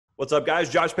What's up, guys?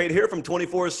 Josh Pate here from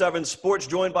 24/7 Sports,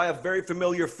 joined by a very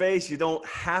familiar face. You don't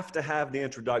have to have the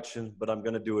introduction, but I'm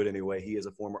going to do it anyway. He is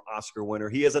a former Oscar winner.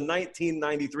 He is a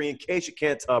 1993, in case you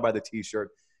can't tell by the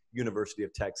T-shirt, University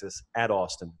of Texas at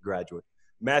Austin graduate.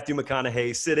 Matthew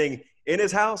McConaughey sitting in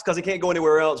his house because he can't go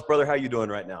anywhere else. Brother, how you doing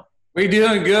right now? We're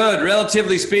doing good.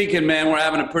 Relatively speaking, man, we're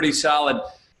having a pretty solid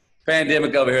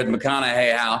pandemic over here at the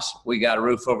McConaughey house. We got a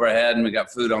roof over our head, and we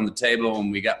got food on the table,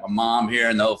 and we got my mom here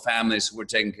and the whole family, so we're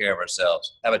taking care of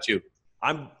ourselves. How about you?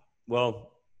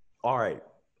 Well, all right.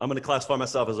 I'm going to classify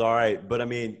myself as all right. But, I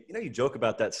mean, you joke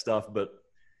about that stuff, but,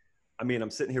 I mean,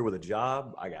 I'm sitting here with a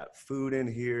job. I got food in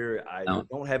here. I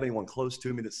don't have anyone close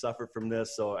to me that suffered from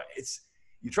this. So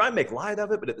you try and make light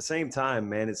of it, but at the same time,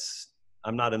 man,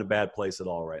 I'm not in a bad place at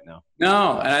all right now.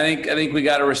 No, and I think we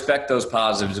got to respect those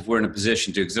positives if we're in a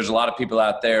position to, because there's a lot of people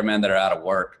out there, man, that are out of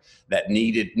work that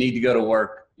need to go to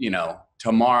work,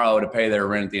 tomorrow to pay their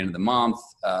rent at the end of the month.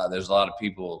 There's a lot of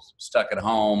people stuck at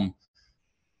home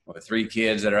with 3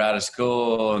 kids that are out of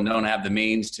school and don't have the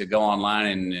means to go online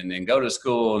and go to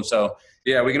school. And so,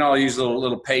 yeah, we can all use a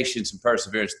little patience and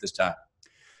perseverance at this time.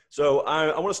 So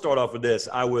I want to start off with this.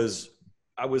 I was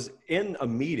in a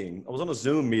meeting. I was on a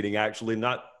Zoom meeting, actually,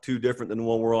 not too different than the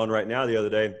one we're on right now the other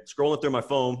day, scrolling through my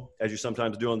phone, as you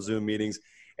sometimes do on Zoom meetings,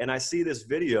 and I see this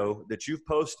video that you've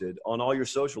posted on all your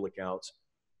social accounts.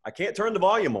 I can't turn the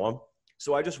volume on,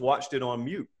 so I just watched it on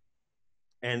mute.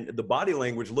 And the body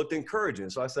language looked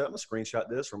encouraging. So I said, I'm going to screenshot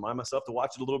this, remind myself to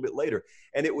watch it a little bit later.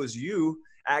 And it was you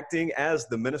acting as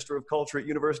the Minister of Culture at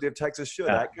University of Texas should,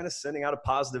 kind of sending out a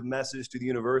positive message to the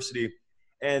university.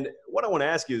 And what I want to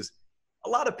ask you is, a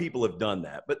lot of people have done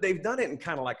that, but they've done it in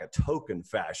kind of like a token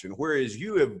fashion, whereas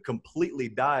you have completely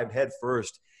dived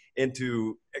headfirst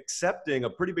into accepting a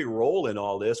pretty big role in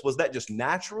all this. Was that just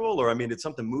natural, or, I mean, did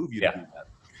something move you to do that?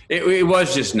 It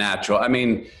was just natural. I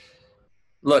mean,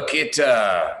 look, these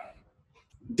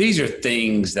are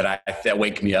things that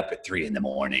wake me up at 3 a.m.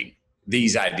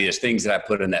 These ideas, things that I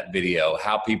put in that video,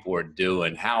 how people are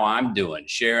doing, how I'm doing,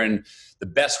 sharing the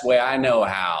best way I know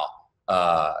how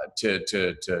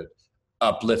to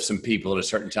uplift some people at a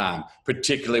certain time,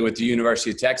 particularly with the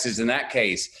University of Texas in that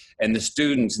case, and the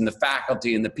students and the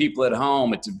faculty and the people at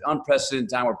home. It's an unprecedented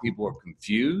time where people are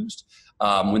confused.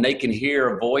 When they can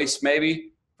hear a voice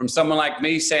maybe from someone like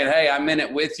me saying, hey, I'm in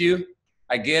it with you.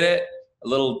 I get it. A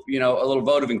little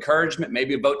vote of encouragement,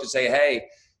 maybe a vote to say, hey,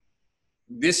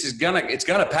 it's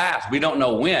gonna pass. We don't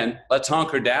know when. Let's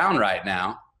hunker down right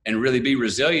now and really be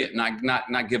resilient and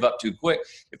not give up too quick.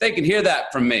 If they can hear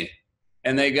that from me,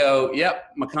 and they go,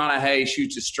 yep, McConaughey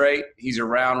shoots it straight. He's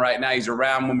around right now. He's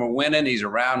around when we're winning. He's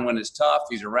around when it's tough.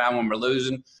 He's around when we're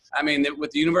losing. I mean, with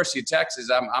the University of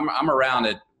Texas, I'm around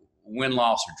at win,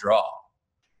 loss, or draw,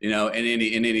 in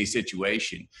any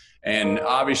situation. And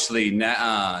obviously,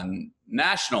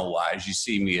 national-wise, you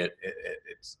see me at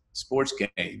sports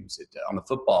games, on the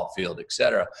football field, et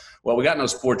cetera. Well, we got no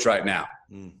sports right now.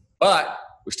 But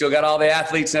we still got all the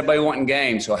athletes and everybody wanting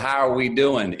games. So how are we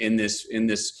doing in this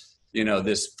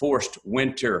this forced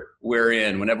winter we're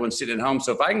in when everyone's sitting at home?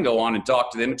 So if I can go on and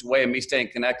talk to them, it's a way of me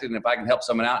staying connected. And if I can help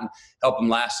someone out and help them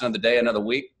last another day, another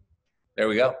week, there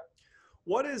we go.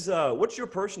 What's your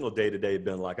personal day-to-day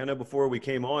been like? I know before we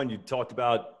came on, you talked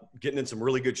about getting in some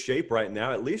really good shape right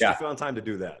now. At least you found time to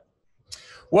do that.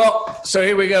 Well, so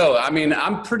here we go. I mean,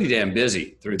 I'm pretty damn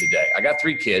busy through the day. I got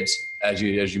 3 kids, as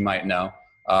you might know.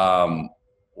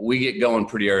 We get going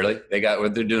pretty early.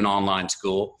 They're doing online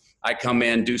school. I come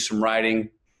in, do some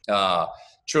writing,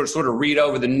 sort of read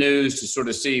over the news to sort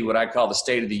of see what I call the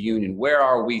state of the union. Where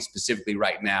are we specifically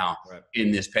right now in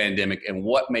this pandemic, and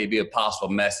what may be a possible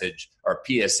message or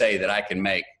PSA that I can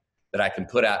make, that I can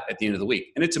put out at the end of the week?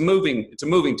 And it's a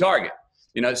moving target.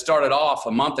 It started off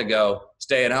a month ago,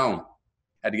 stay at home.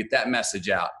 Had to get that message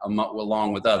out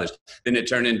along with others. Then it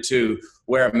turned into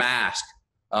wear a mask.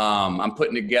 I'm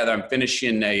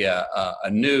finishing a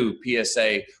new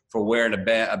PSA for wearing a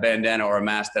bandana or a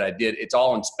mask that I did. It's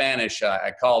all in Spanish.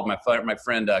 I called my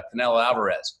friend Canelo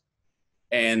Alvarez.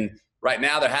 And right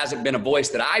now there hasn't been a voice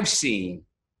that I've seen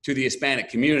to the Hispanic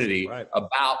community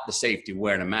about the safety of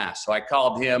wearing a mask. So I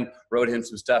called him, wrote him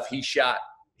some stuff. He shot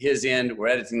his end. We're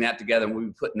editing that together, and we'll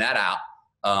be putting that out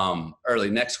early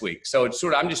next week. So it's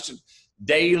I'm just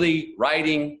daily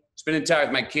writing, spending time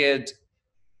with my kids.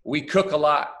 We cook a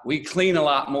lot. We clean a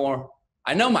lot more.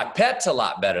 I know my pets a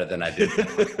lot better than I did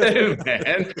before,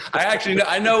 man.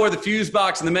 I know where the fuse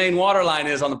box and the main water line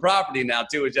is on the property now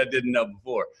too, which I didn't know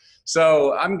before.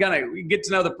 So I'm gonna get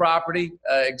to know the property,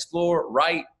 explore,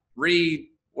 write, read,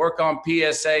 work on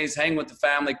PSAs, hang with the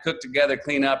family, cook together,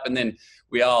 clean up, and then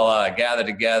we all gather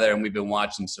together, and we've been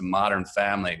watching some Modern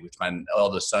Family, which my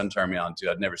eldest son turned me on to.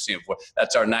 I'd never seen it before.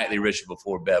 That's our nightly ritual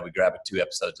before bed. We grab 2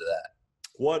 episodes of that.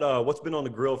 What's been on the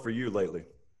grill for you lately?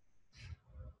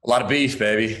 A lot of beef,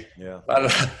 baby. Yeah, a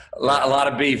lot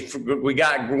of beef. We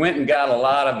went and got a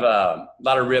lot of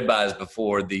ribeyes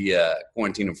before the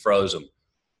quarantine and froze them.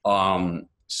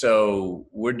 So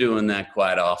we're doing that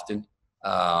quite often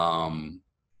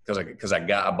because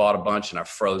I bought a bunch and I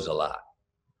froze a lot.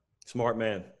 Smart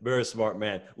man, very smart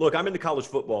man. Look, I'm in the college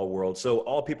football world, so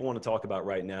all people want to talk about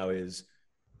right now is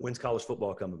when's college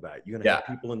football coming back? You're going to have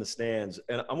people in the stands,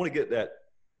 and I want to get that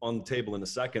on the table in a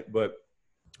second. But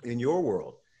in your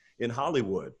world, in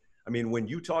Hollywood, I mean, when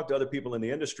you talk to other people in the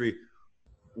industry,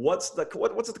 what's the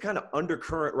kind of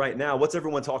undercurrent right now? What's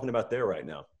everyone talking about there right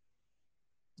now?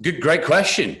 Great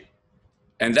question.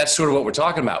 And that's sort of what we're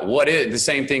talking about. What is the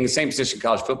same thing, the same position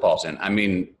college football's in? I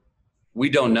mean, we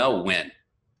don't know when.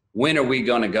 When are we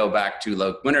going to go back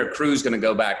to when are crews going to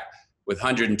go back with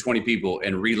 120 people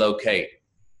and relocate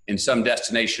in some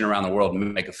destination around the world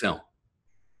and make a film?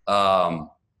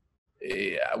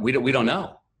 We don't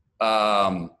know.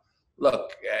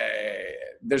 Look,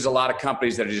 there's a lot of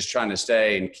companies that are just trying to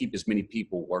stay and keep as many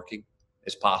people working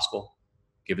as possible,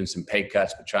 giving some pay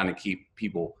cuts, but trying to keep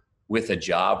people with a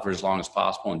job for as long as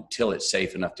possible until it's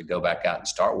safe enough to go back out and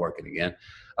start working again.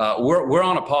 We're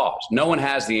on a pause. No one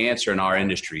has the answer in our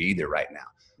industry either right now.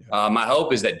 Yeah. My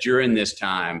hope is that during this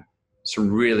time,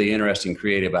 some really interesting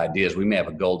creative ideas, we may have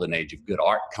a golden age of good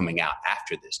art coming out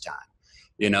after this time.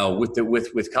 You know,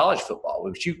 with college football,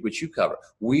 which you cover,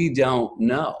 we don't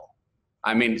know.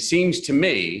 I mean, it seems to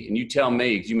me, and you tell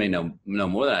me, because you may know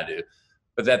more than I do,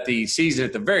 but that the season,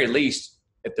 at the very least,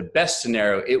 at the best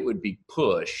scenario, it would be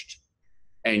pushed,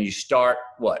 and you start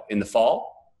in the fall?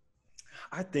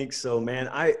 I think so, man.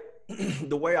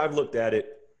 The way I've looked at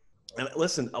it, and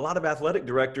listen, a lot of athletic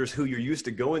directors who you're used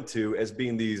to going to as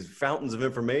being these fountains of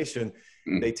information,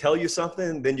 they tell you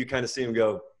something, then you kind of see them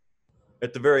go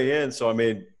at the very end. So, I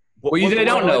mean, they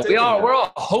don't know. We're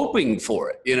all hoping for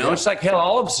it. You know, yeah. It's like hell,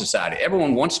 all of society.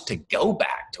 Everyone wants to go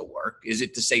back to work. Is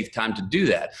it the safe time to do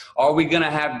that? Are we going to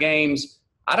have games?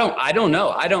 I don't know.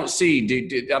 I don't see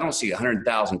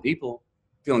 100,000 people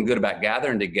feeling good about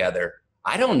gathering together.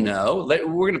 I don't know.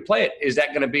 We're going to play it. Is that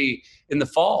going to be in the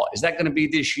fall? Is that going to be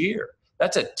this year?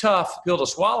 That's a tough pill to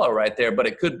swallow right there, but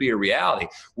it could be a reality.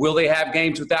 Will they have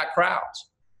games without crowds?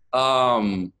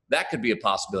 That could be a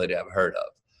possibility I've heard of.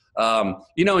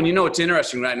 It's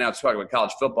interesting right now to talk about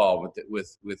college football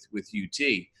with UT.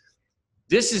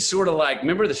 This is sort of like,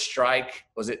 remember the strike?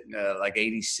 Was it like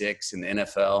 86 in the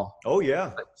NFL? Oh, yeah.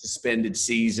 Like suspended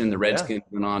season. The Redskins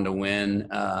went on to win.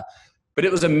 But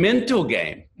it was a mental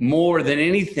game more than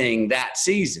anything that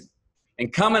season.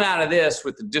 And coming out of this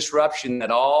with the disruption that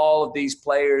all of these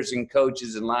players and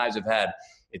coaches and lives have had,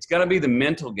 it's going to be the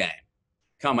mental game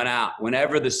coming out.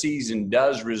 Whenever the season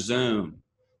does resume,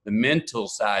 the mental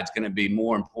side is going to be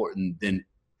more important than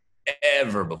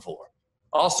ever before.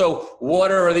 Also, what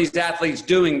are these athletes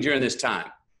doing during this time?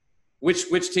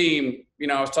 Which team,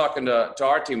 I was talking to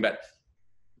our team about,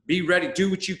 be ready,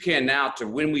 do what you can now to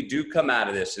when we do come out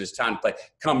of this and it's time to play,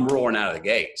 come roaring out of the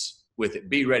gates with it.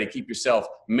 Be ready, keep yourself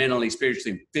mentally,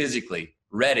 spiritually, physically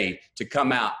ready to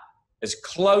come out as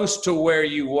close to where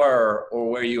you were or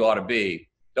where you ought to be.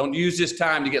 Don't use this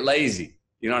time to get lazy.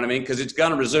 You know what I mean? Because it's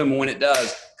going to resume when it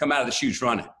does come out of the chutes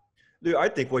running. Dude, I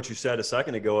think what you said a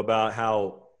second ago about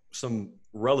how some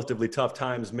relatively tough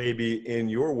times maybe in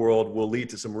your world will lead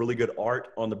to some really good art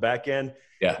on the back end.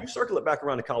 Yeah. You circle it back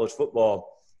around to college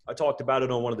football. I talked about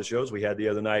it on one of the shows we had the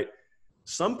other night.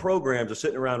 Some programs are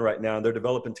sitting around right now and they're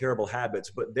developing terrible habits,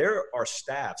 but there are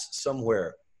staffs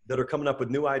somewhere that are coming up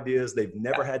with new ideas they've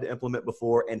never had to implement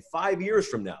before. And 5 years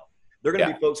from now, they're going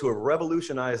to be folks who have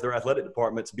revolutionized their athletic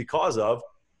departments because of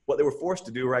what they were forced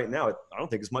to do right now. I don't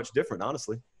think it's much different,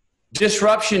 honestly.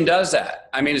 Disruption does that.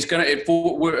 I mean,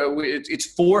 it's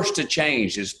forced to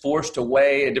change. It's forced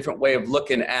a different way of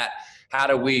looking at how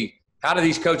do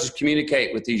these coaches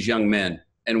communicate with these young men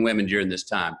and women during this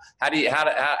time? How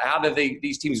do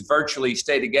these teams virtually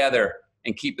stay together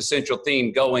and keep a central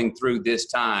theme going through this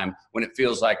time when it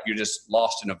feels like you're just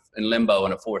lost in limbo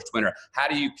in a forced winter? How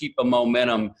do you keep a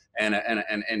momentum and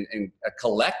a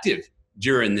collective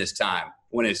during this time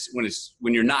when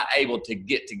you're not able to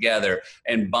get together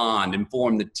and bond and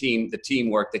form the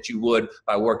teamwork that you would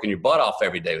by working your butt off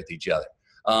every day with each other?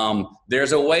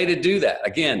 There's a way to do that.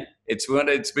 Again, it's going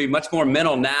to be much more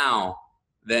mental now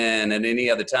than at any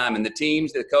other time. And the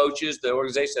teams, the coaches, the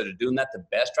organizations that are doing that the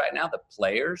best right now, the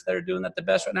players that are doing that the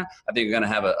best right now, I think are going to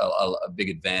have a big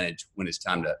advantage when it's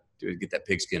time to get that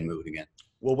pigskin moving again.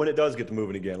 Well, when it does get to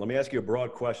moving again, let me ask you a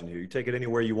broad question here. You take it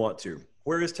anywhere you want to.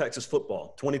 Where is Texas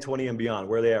football, 2020 and beyond?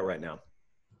 Where are they at right now?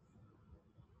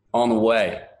 On the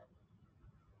way.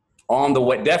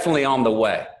 Definitely on the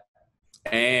way.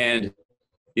 And,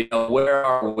 where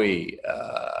are we?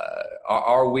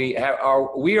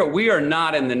 We are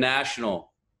not in the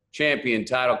national champion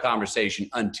title conversation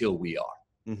until we are.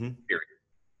 Mm-hmm.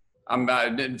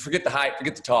 Period. Forget the hype,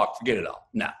 forget the talk, forget it all.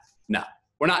 No,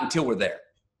 we're not until we're there.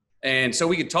 And so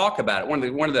we could talk about it.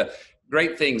 One of the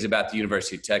great things about the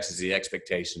University of Texas, the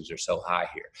expectations are so high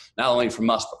here, not only from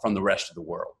us, but from the rest of the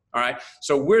world. All right.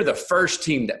 So we're the first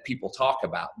team that people talk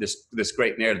about. This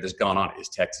great narrative that's gone on. Is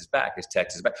Texas back? Is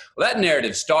Texas back? Well, that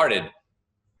narrative started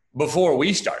before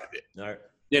we started it. All right.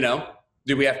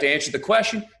 Do we have to answer the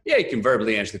question? Yeah, you can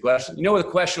verbally answer the question. Where the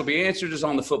question will be answered is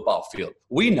on the football field.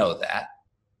 We know that.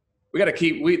 We got to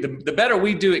keep the better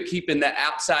we do at keeping that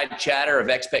outside chatter of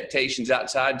expectations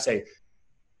outside and say,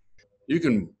 you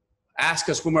can ask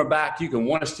us when we're back. You can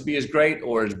want us to be as great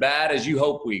or as bad as you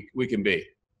hope we can be.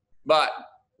 But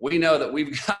we know that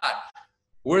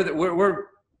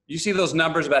you see those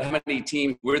numbers about how many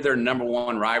teams, we're their number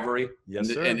one rivalry. Yes,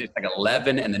 sir. And it's like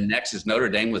 11, and the next is Notre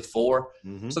Dame with 4.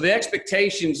 Mm-hmm. So the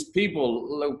expectations,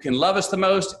 people can love us the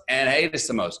most and hate us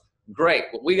the most. Great.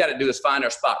 What we got to do is find our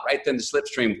spot right there in the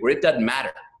slipstream where it doesn't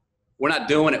matter. We're not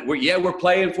doing it. We're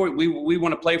playing for it. We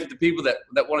want to play for the people that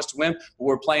want us to win, but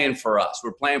we're playing for us.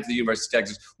 We're playing for the University of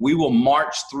Texas. We will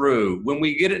march through. When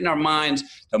we get it in our minds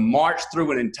to march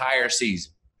through an entire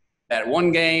season, that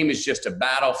one game is just a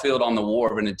battlefield on the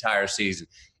war of an entire season.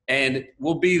 And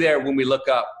we'll be there when we look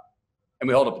up and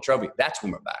we hold up a trophy. That's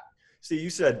when we're back. See, you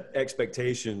said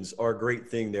expectations are a great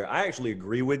thing there. I actually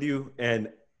agree with you. And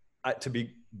to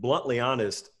be bluntly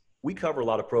honest, we cover a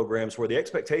lot of programs where the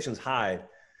expectation's high,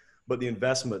 but the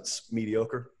investment's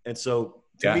mediocre. And so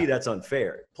to me, that's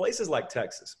unfair. Places like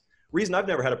Texas, reason I've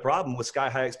never had a problem with sky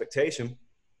high expectation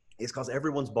is because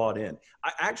everyone's bought in.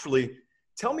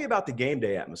 Tell me about the game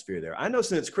day atmosphere there. I know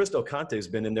since Cristo Conte's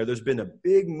been in there, there's been a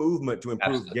big movement to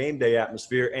improve game day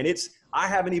atmosphere. And I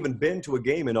haven't even been to a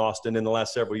game in Austin in the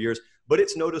last several years, but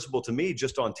it's noticeable to me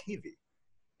just on TV.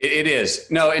 It is.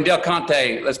 No, and Del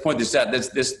Conte, let's point this out.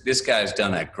 This guy's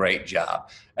done a great job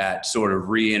at sort of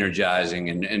re-energizing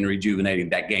and rejuvenating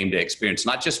that game day experience,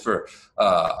 not just for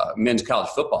men's college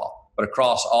football, but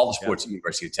across all the sports at the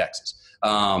University of Texas.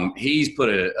 He's put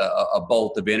a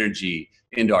bolt of energy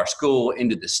into our school,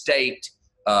 into the state.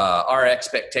 Our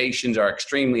expectations are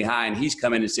extremely high, and he's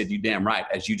come in and said, you damn right,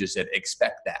 as you just said,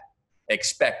 expect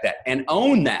that, and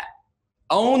own that.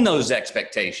 Own those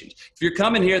expectations. If you're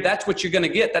coming here, that's what you're going to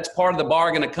get. That's part of the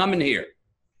bargain of coming here.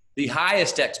 The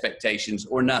highest expectations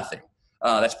or nothing.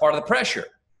 That's part of the pressure.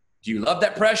 Do you love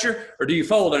that pressure or do you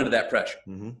fold under that pressure?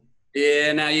 Mm-hmm.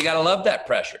 Yeah, now you got to love that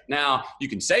pressure. Now, you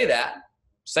can say that.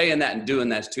 Saying that and doing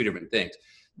that's two different things.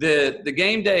 The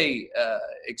game day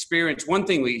experience, one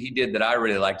thing he did that I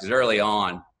really liked is early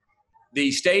on,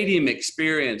 the stadium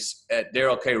experience at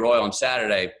Darrell K. Royal on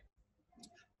Saturday,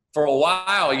 for a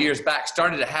while, years back,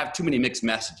 started to have too many mixed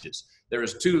messages. There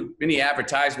was too many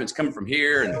advertisements coming from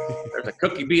here, and there's a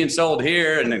cookie being sold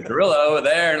here, and a gorilla over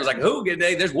there. And it was like,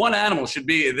 there's one animal should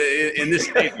be in this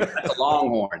stadium. That's a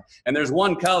longhorn. And there's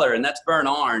one color, and that's burnt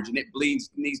orange, and it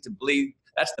needs to bleed.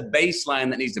 That's the baseline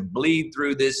that needs to bleed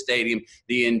through this stadium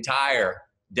the entire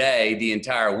day, the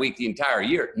entire week, the entire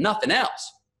year. Nothing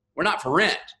else. We're not for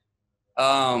rent.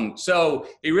 So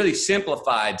he really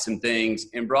simplified some things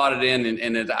and brought it in.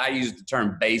 And I use the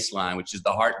term baseline, which is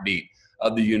the heartbeat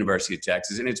of the University of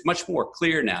Texas. And it's much more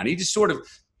clear now. And he just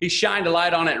he shined a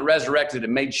light on it and resurrected it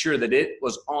and made sure that it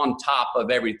was on top of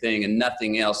everything and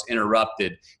nothing else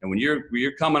interrupted. And when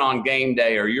you're coming on game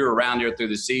day or you're around here through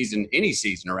the season, any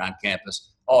season around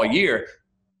campus all year,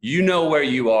 you know where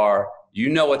you are. You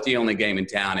know what the only game in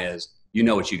town is. You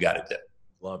know what you got to do.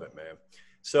 Love it, man.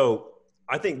 So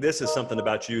I think this is something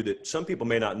about you that some people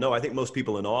may not know. I think most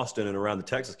people in Austin and around the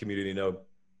Texas community know.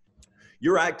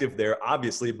 You're active there,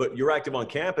 obviously, but you're active on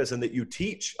campus and that you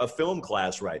teach a film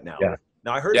class right now. Yeah.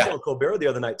 Now, I heard you on Colbert the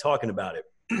other night talking about it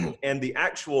and the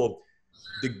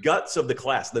guts of the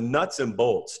class, the nuts and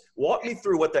bolts. Walk me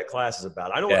through what that class is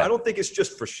about. I don't think it's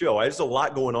just for show. There's a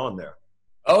lot going on there.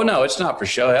 Oh, no, it's not for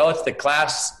show. Hell, it's the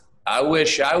class I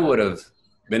wish I would have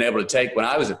been able to take when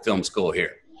I was at film school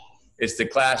here. It's the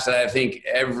class that I think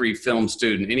every film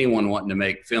student, anyone wanting to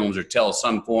make films or tell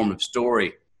some form of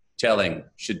storytelling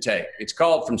should take. It's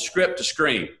called From Script to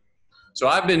Screen. So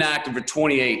I've been active for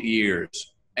 28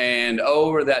 years. And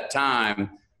over that time,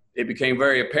 it became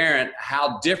very apparent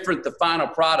how different the final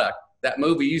product, that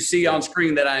movie you see on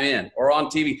screen that I'm in or on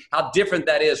TV, how different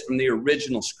that is from the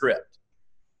original script.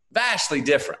 Vastly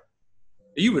different.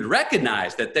 You would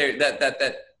recognize that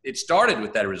that it started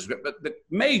with that original script, but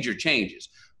major changes,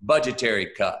 budgetary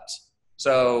cuts.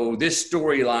 So this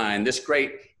storyline, this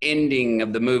great ending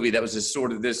of the movie that was this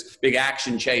sort of this big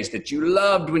action chase that you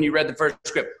loved when you read the first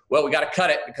script. Well, we got to cut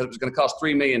it because it was going to cost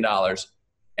 $3 million.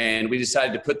 And we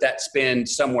decided to put that spend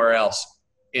somewhere else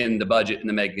in the budget in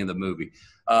the making of the movie.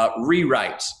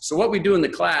 Rewrites. So what we do in the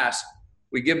class,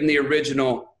 we give them the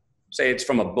original, say it's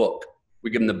from a book.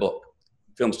 We give them the book.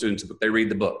 Film students, they read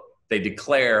the book. They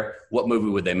declare what movie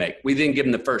would they make. We then give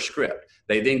them the first script.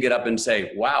 They then get up and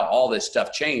say, wow, all this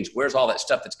stuff changed. Where's all that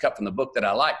stuff that's cut from the book that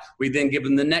I like? We then give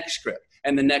them the next script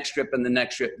and the next script and the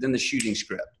next script, then the shooting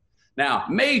script. Now,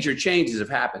 major changes have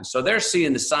happened. So they're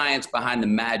seeing the science behind the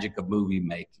magic of movie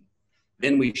making.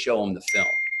 Then we show them the film.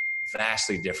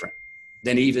 Vastly different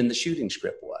than even the shooting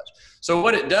script was. So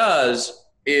what it does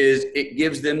is it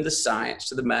gives them the science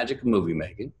to the magic of movie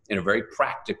making in a very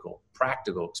practical,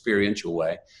 experiential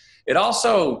way. It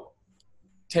also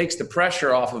takes the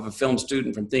pressure off of a film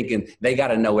student from thinking they got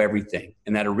to know everything.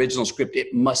 And that original script,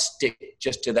 it must stick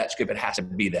just to that script. It has to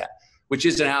be that, which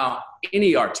isn't how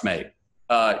any art's made.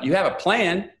 You have a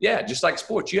plan, yeah, just like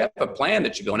sports. You have a plan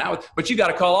that you're going out with, but you got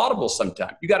to call audibles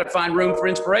sometime. You got to find room for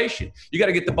inspiration. You got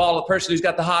to get the ball to the person who's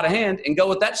got the hot hand and go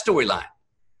with that storyline.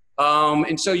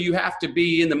 And so you have to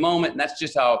be in the moment, and that's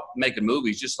just how making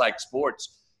movies, just like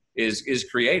sports, is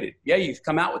created. Yeah, you've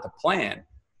come out with a plan,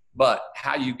 but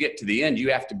how you get to the end,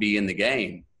 you have to be in the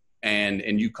game,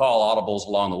 and you call audibles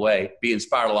along the way, be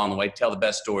inspired along the way, tell the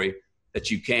best story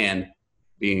that you can,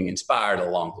 being inspired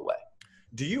along the way.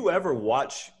 Do you ever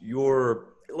watch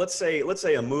your, let's say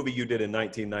a movie you did in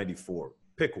 1994,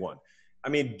 pick one. I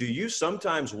mean, do you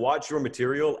sometimes watch your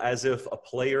material as if a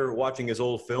player watching his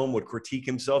old film would critique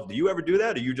himself? Do you ever do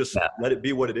that, or you just let it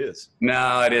be what it is?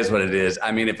 No, it is what it is.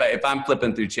 I mean, if I'm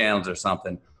flipping through channels or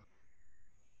something,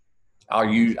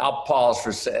 I'll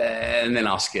pause and then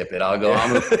I'll skip it. I'll go,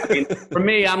 I mean, for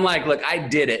me, I'm like, look, I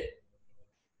did it.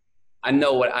 I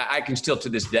know what I can still to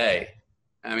this day.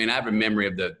 I mean, I have a memory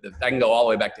of I can go all the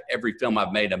way back to every film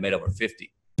I've made over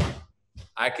 50.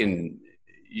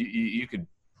 You could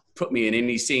put me in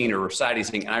any scene or recite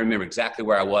anything, and I remember exactly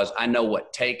where I was. I know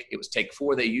what it was take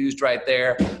 4 they used right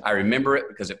there. I remember it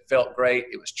because it felt great.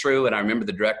 It was true. And I remember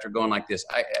the director going like this.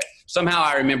 Somehow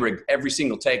I remember every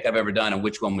single take I've ever done and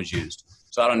which one was used.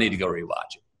 So I don't need to go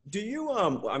rewatch it. Do you,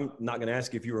 I'm not going to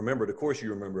ask you if you remember it. Of course you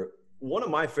remember it. One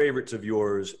of my favorites of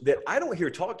yours that I don't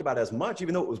hear talked about as much,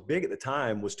 even though it was big at the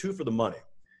time, was Two for the Money.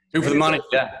 Two for the Money,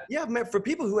 yeah. Yeah, man, for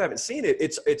people who haven't seen it,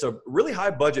 it's a really high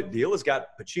budget deal. It's got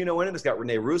Pacino in it. It's got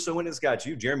Rene Russo in it. It's got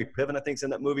you, Jeremy Piven, I think, is in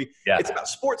that movie. Yeah. It's about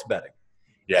sports betting.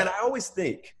 Yeah. And I always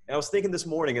think, and I was thinking this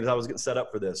morning as I was getting set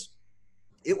up for this,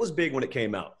 it was big when it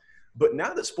came out. But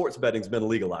now that sports betting's been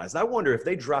legalized, I wonder if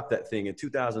they dropped that thing in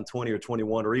 2020 or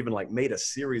 21 or even like made a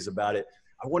series about it,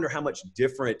 I wonder how much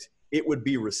different it would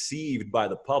be received by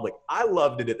the public. I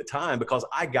loved it at the time because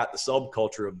I got the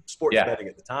subculture of sports betting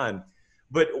at the time.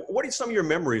 But what are some of your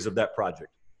memories of that project?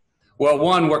 Well,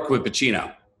 one, worked with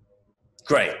Pacino.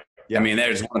 Great. Yeah. I mean,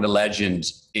 there's one of the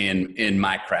legends in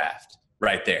my craft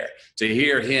right there. To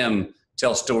hear him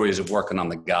tell stories of working on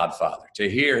The Godfather, to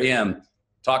hear him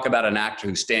talk about an actor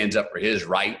who stands up for his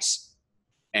rights,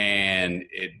 and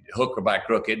hook or by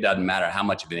crook, it doesn't matter how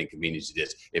much of an inconvenience it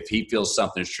is. If he feels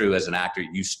something's true as an actor,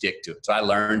 you stick to it. So I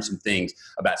learned some things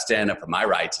about standing up for my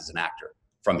rights as an actor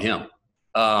from him.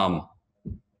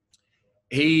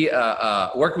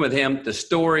 Working with him, the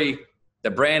story,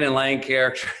 the Brandon Lane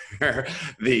character,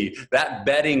 that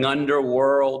betting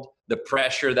underworld, the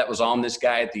pressure that was on this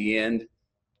guy at the end,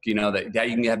 you know, that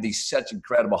you can have these such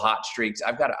incredible hot streaks.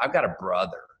 I've got a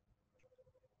brother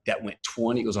that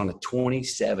was on a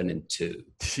 27-2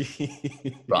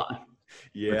 run.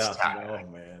 Yeah. Oh,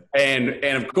 man.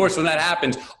 And of course, when that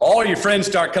happens, all your friends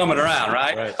start coming around,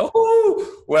 right?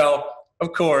 Oh, well,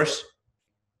 of course,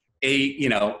 he,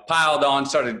 piled on,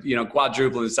 started,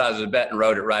 quadrupling the size of the bet and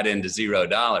wrote it right into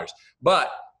 $0.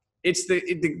 But it's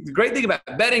the great thing about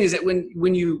betting is that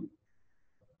when you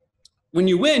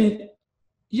win,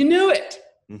 you knew it.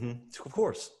 Mm-hmm. Of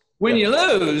course. When you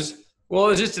lose, well, it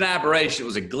was just an aberration. It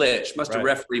was a glitch.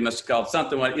 Referee must have called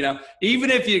something. Even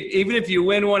if you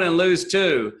win one and lose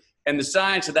two, and the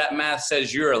science of that math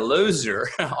says you're a loser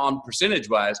on percentage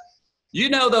wise,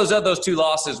 those two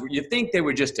losses, you think they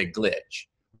were just a glitch.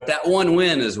 That one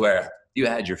win is where you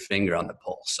had your finger on the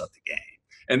pulse of the game.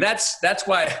 And that's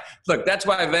why, look, that's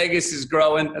why Vegas is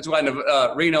growing. That's why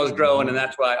Reno is growing. And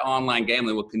that's why online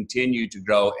gambling will continue to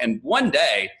grow. And one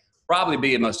day, probably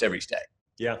be in most every state.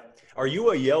 Yeah. Are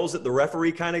you a yells at the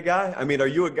referee kind of guy? I mean, are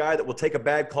you a guy that will take a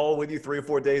bad call with you 3 or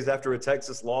 4 days after a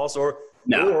Texas loss? Or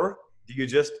do you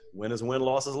just win is win,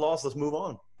 loss is loss? Let's move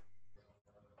on.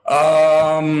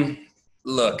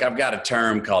 Look, I've got a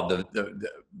term called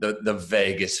the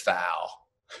Vegas foul.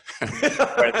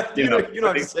 You don't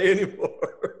have to say anymore.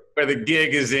 Where the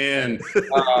gig is in,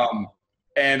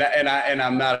 and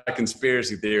I'm not a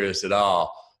conspiracy theorist at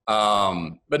all.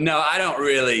 But no, I don't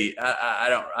really.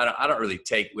 I don't really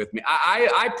take with me.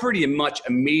 I pretty much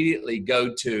immediately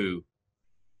go to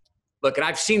look, and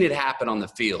I've seen it happen on the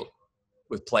field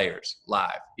with players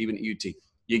live, even at UT.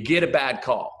 You get a bad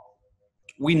call.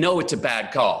 We know it's a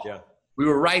bad call. Yeah. We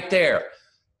were right there,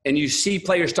 and you see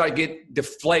players start get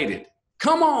deflated.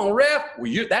 Come on, ref.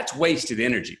 Well, that's wasted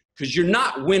energy because you're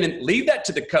not winning. Leave that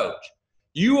to the coach.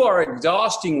 You are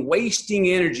exhausting, wasting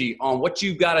energy on what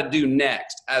you've got to do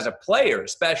next as a player,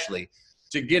 especially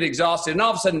to get exhausted. And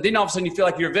all of a sudden you feel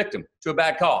like you're a victim to a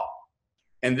bad call.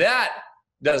 And that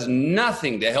does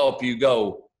nothing to help you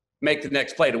go make the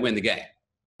next play to win the game.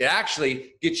 It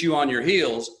actually gets you on your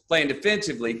heels, playing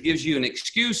defensively, gives you an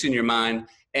excuse in your mind.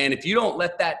 And if you don't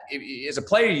let that, as a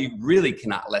player, you really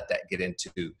cannot let that get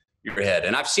into your head.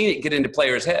 And I've seen it get into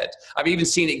players' heads. I've even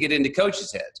seen it get into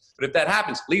coaches' heads. But if that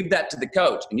happens, leave that to the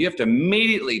coach. And you have to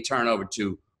immediately turn over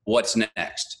to what's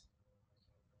next.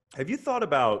 Have you thought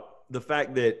about the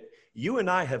fact that you and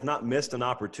I have not missed an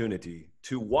opportunity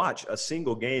to watch a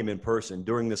single game in person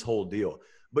during this whole deal?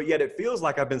 But yet it feels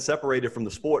like I've been separated from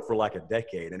the sport for like a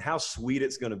decade, and how sweet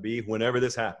it's going to be whenever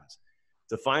this happens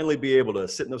to finally be able to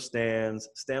sit in those stands,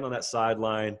 stand on that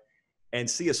sideline, and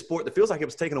see a sport that feels like it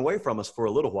was taken away from us for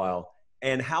a little while,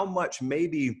 and how much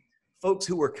maybe folks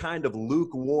who were kind of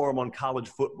lukewarm on college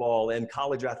football and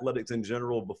college athletics in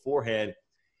general beforehand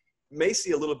may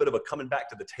see a little bit of a coming back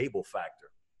to the table factor.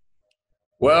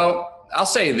 Well, I'll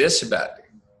say this about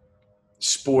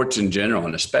sports in general,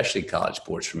 and especially college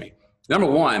sports for me. Number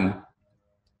one,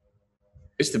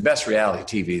 it's the best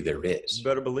reality TV there is. You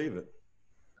better believe it.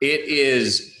 It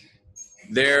is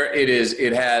there.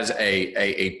 It has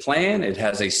a plan. It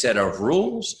has a set of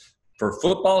rules for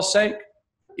football's sake.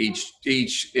 Each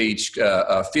field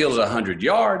is 100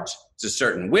 yards. It's a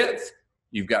certain width.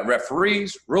 You've got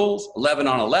referees, rules, 11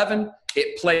 on 11.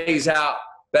 It plays out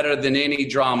better than any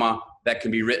drama that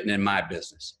can be written in my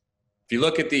business.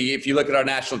 If you look at our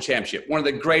national championship, one of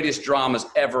the greatest dramas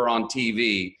ever on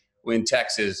TV when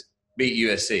Texas beat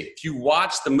USC. If you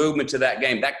watch the movement to that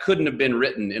game, that couldn't have been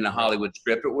written in a Hollywood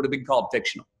script. It would have been called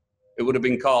fictional. It would have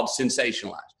been called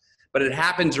sensationalized. But it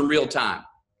happens in real time,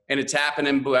 and it's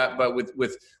happening, but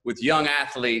with young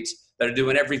athletes that are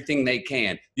doing everything they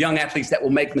can. Young athletes that will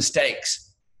make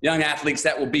mistakes. Young athletes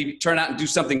that will turn out and do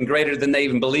something greater than they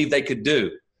even believed they could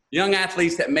do. Young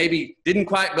athletes that maybe didn't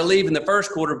quite believe in the first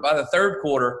quarter, by the third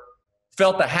quarter,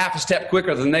 felt a half a step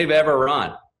quicker than they've ever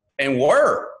run, and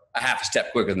were a half a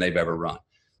step quicker than they've ever run.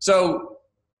 So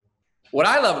what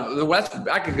I love,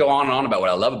 I could go on and on about what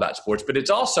I love about sports, but it's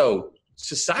also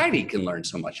society can learn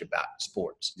so much about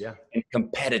sports and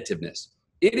competitiveness.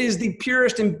 It is the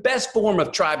purest and best form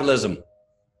of tribalism.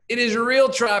 It is real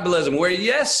tribalism where,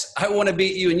 yes, I want to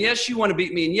beat you, and yes, you want to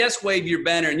beat me, and yes, wave your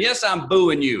banner, and yes, I'm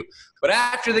booing you. But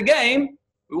after the game,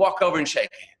 we walk over and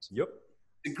shake hands. Yep.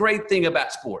 The great thing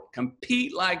about sport,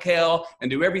 compete like hell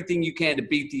and do everything you can to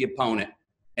beat the opponent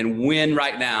and win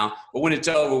right now. But when it's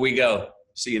over, we go,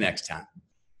 see you next time.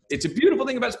 It's a beautiful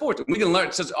thing about sports. We can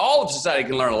learn, all of society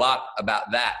can learn a lot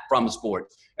about that from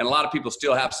sports. And a lot of people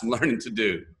still have some learning to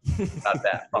do about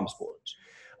that from sports.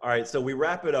 All right, so we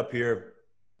wrap it up here.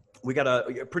 We got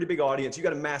a pretty big audience. You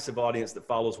got a massive audience that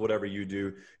follows whatever you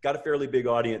do. Got a fairly big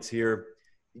audience here.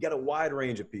 You got a wide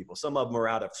range of people. Some of them are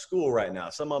out of school right now.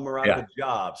 Some of them are out of a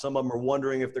job. Some of them are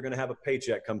wondering if they're going to have a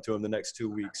paycheck come to them the next 2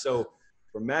 weeks. So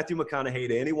from Matthew McConaughey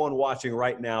to anyone watching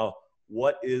right now,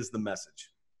 what is the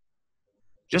message?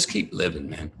 Just keep living,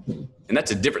 man. And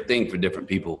that's a different thing for different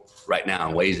people right now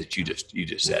in ways that you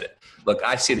just said it. Look,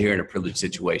 I sit here in a privileged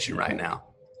situation right now.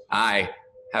 I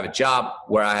have a job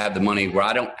where I have the money where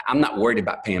I'm not worried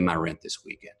about paying my rent this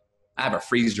weekend. I have a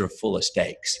freezer full of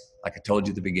steaks, like I told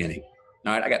you at the beginning.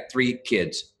 All right, I got 3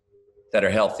 kids that are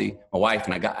healthy, my wife,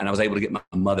 and I was able to get my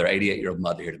mother, 88-year-old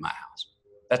mother, here to my house.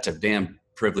 That's a damn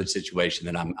privileged situation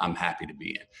that I'm happy to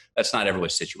be in. That's not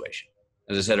everyone's situation.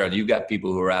 As I said earlier, you got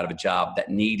people who are out of a job that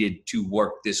needed to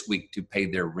work this week to pay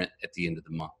their rent at the end of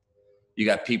the month. You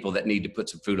got people that need to put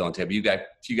some food on the table. You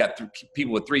got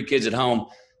people with 3 kids at home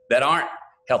that aren't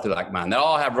healthy like mine. They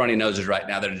all have runny noses right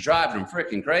now that are driving them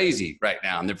freaking crazy right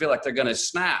now. And they feel like they're going to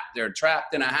snap. They're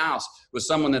trapped in a house with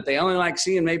someone that they only like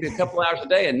seeing maybe a couple hours a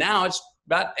day. And now it's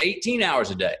about 18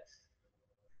 hours a day.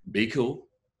 Be cool.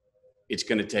 It's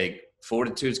going to take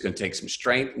fortitude. It's going to take some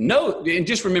strength. No, and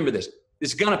just remember this.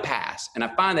 It's going to pass. And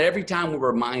I find that every time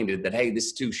we're reminded that, hey,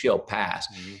 this too shall pass,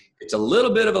 it's a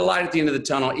little bit of a light at the end of the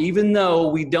tunnel, even though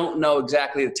we don't know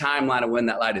exactly the timeline of when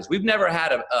that light is. We've never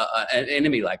had an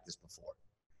enemy like this before.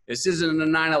 This isn't a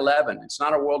 9/11. It's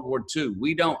not a World War II.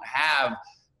 We don't have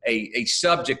a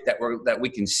subject that we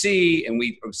can see, and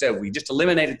we said we just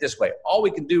eliminate it this way. All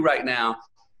we can do right now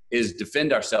is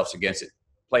defend ourselves against it.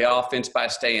 Play offense by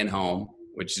staying home,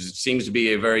 which seems to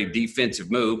be a very defensive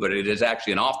move, but it is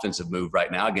actually an offensive move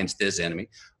right now against this enemy.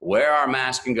 Wear our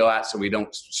mask and go out so we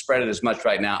don't spread it as much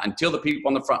right now until the people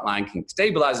on the front line can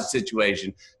stabilize the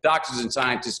situation. Doctors and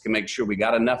scientists can make sure we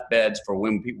got enough beds for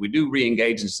when we do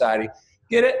re-engage in society.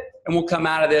 Get it? And we'll come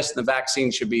out of this, and the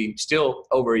vaccine should be still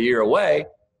over a year away.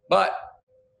 But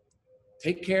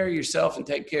take care of yourself and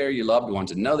take care of your loved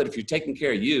ones, and know that if you're taking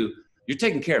care of you, you're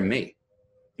taking care of me.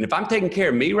 And if I'm taking care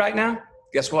of me right now,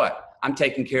 guess what? I'm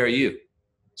taking care of you.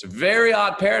 It's a very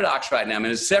odd paradox right now. I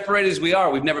mean, as separated as we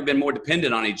are, we've never been more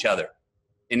dependent on each other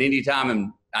in any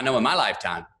time, I know in my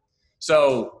lifetime.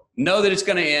 So know that it's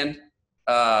going to end.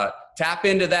 Tap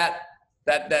into that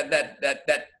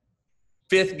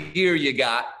fifth gear you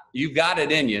got. You've got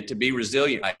it in you to be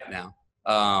resilient right now.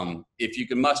 If you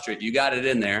can muster it, you got it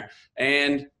in there.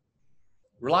 And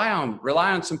rely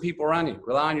on some people around you.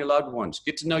 Rely on your loved ones.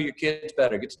 Get to know your kids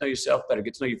better. Get to know yourself better.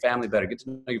 Get to know your family better. Get to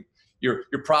know your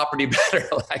property better,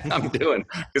 like I'm doing.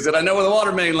 Because I know where the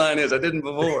water main line is. I didn't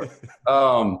before.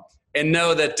 And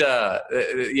know that,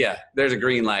 there's a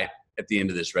green light at the end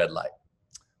of this red light.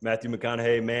 Matthew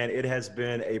McConaughey, man, it has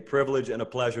been a privilege and a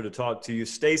pleasure to talk to you.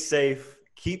 Stay safe.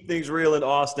 Keep things real in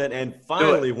Austin. And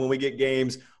finally, when we get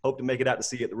games, hope to make it out to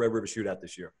see you at the Red River Shootout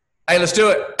this year. Hey, let's do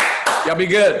it. Y'all be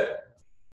good.